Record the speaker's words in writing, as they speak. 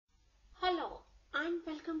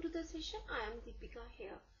welcome to the session. I am Deepika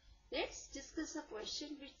here. Let's discuss a question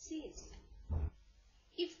which says,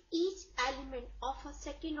 if each element of a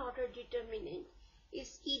second order determinant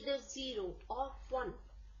is either 0 or 1,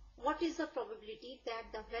 what is the probability that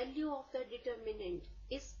the value of the determinant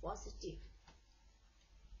is positive?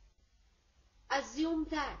 Assume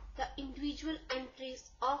that the individual entries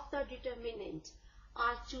of the determinant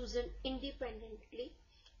are chosen independently,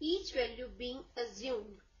 each value being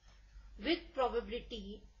assumed with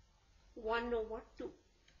probability 1/2.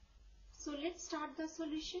 So let's start the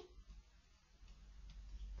solution.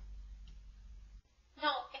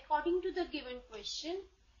 Now, according to the given question,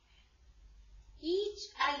 each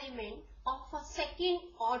element of a second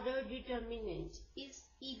order determinant is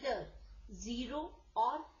either 0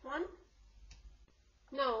 or 1.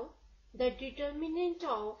 Now, the determinant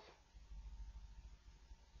of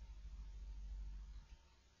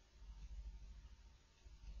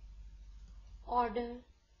order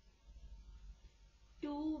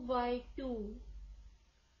 2 by 2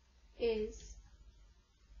 is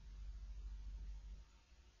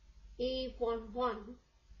A11,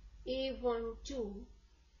 A12,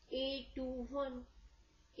 A21,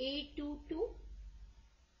 A22,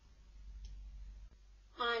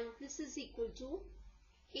 and this is equal to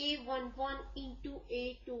A11 into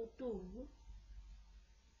A22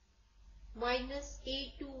 minus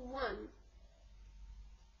A21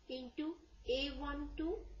 into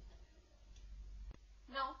A12.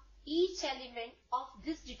 Now, each element of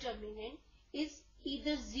this determinant is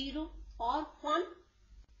either 0 or 1.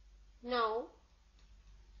 Now,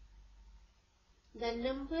 the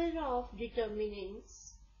number of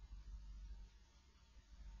determinants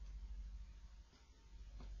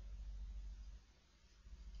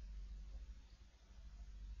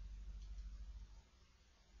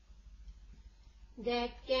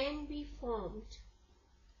that can be formed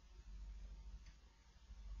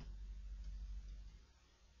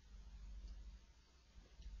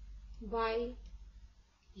by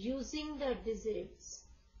using the digits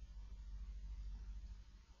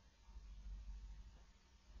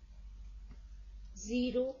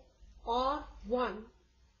 0 or 1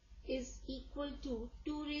 is equal to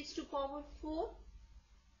 2 raised to power 4,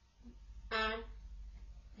 and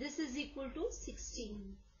this is equal to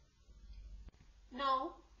 16.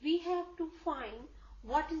 Now we have to find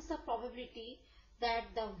what is the probability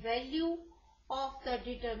that the value of the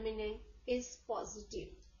determinant is positive.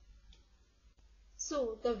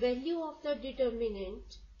 So the value of the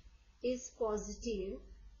determinant is positive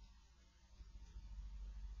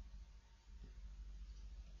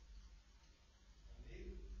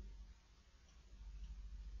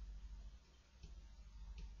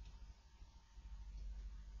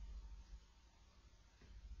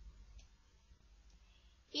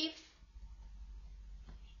if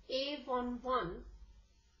A11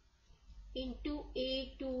 into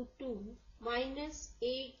A22 minus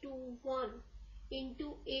A21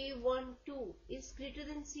 into A12 is greater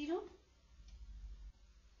than 0.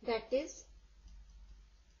 That is,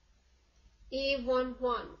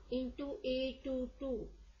 A11 into A22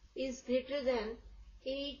 is greater than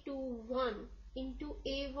A21 into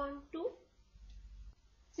A12.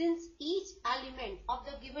 Since each element of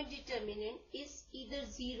the given determinant is either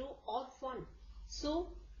 0 or 1,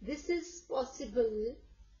 so this is possible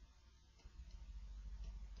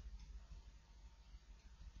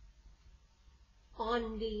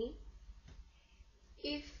only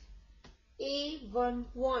if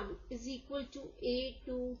A11 is equal to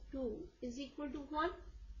A22 is equal to 1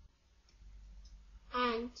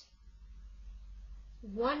 and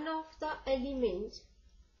one of the elements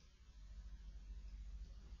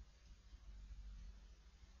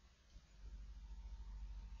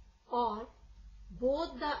or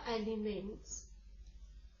both the elements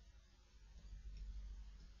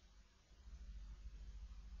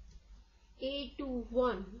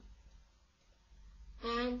A21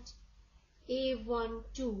 and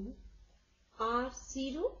A12 are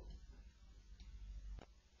 0.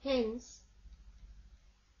 Hence,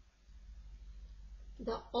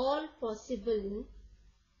 the all possible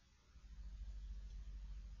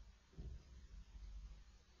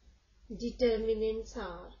determinants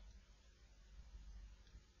are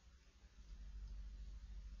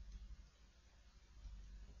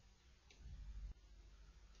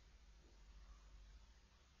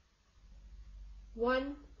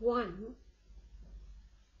one, 1,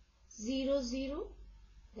 0, 0.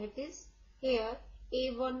 That is, here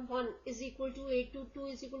A11 is equal to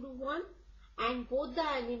A22 is equal to 1, and both the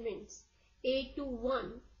elements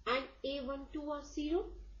A21 and A12 are 0.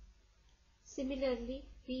 Similarly,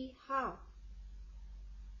 we have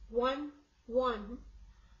 1, 1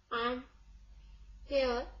 and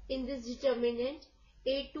Here in this determinant,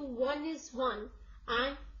 A21 is 1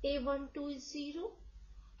 and A12 is 0.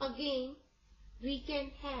 Again, we can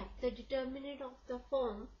have the determinant of the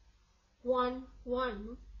form 1,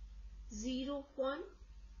 1, 0, 1.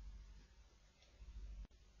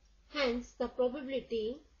 Hence, the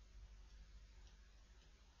probability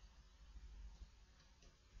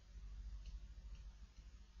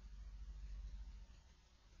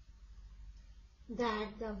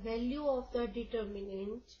that the value of the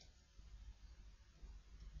determinant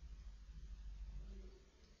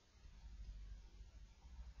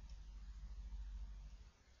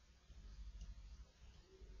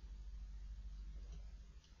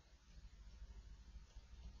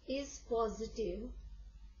is positive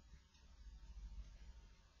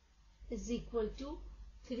is equal to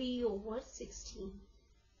 3 over 16.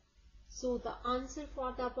 So the answer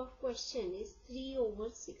for the above question is 3 over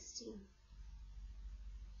 16.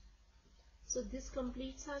 So this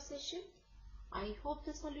completes our session. I hope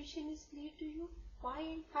the solution is clear to you. Bye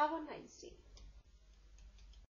and have a nice day.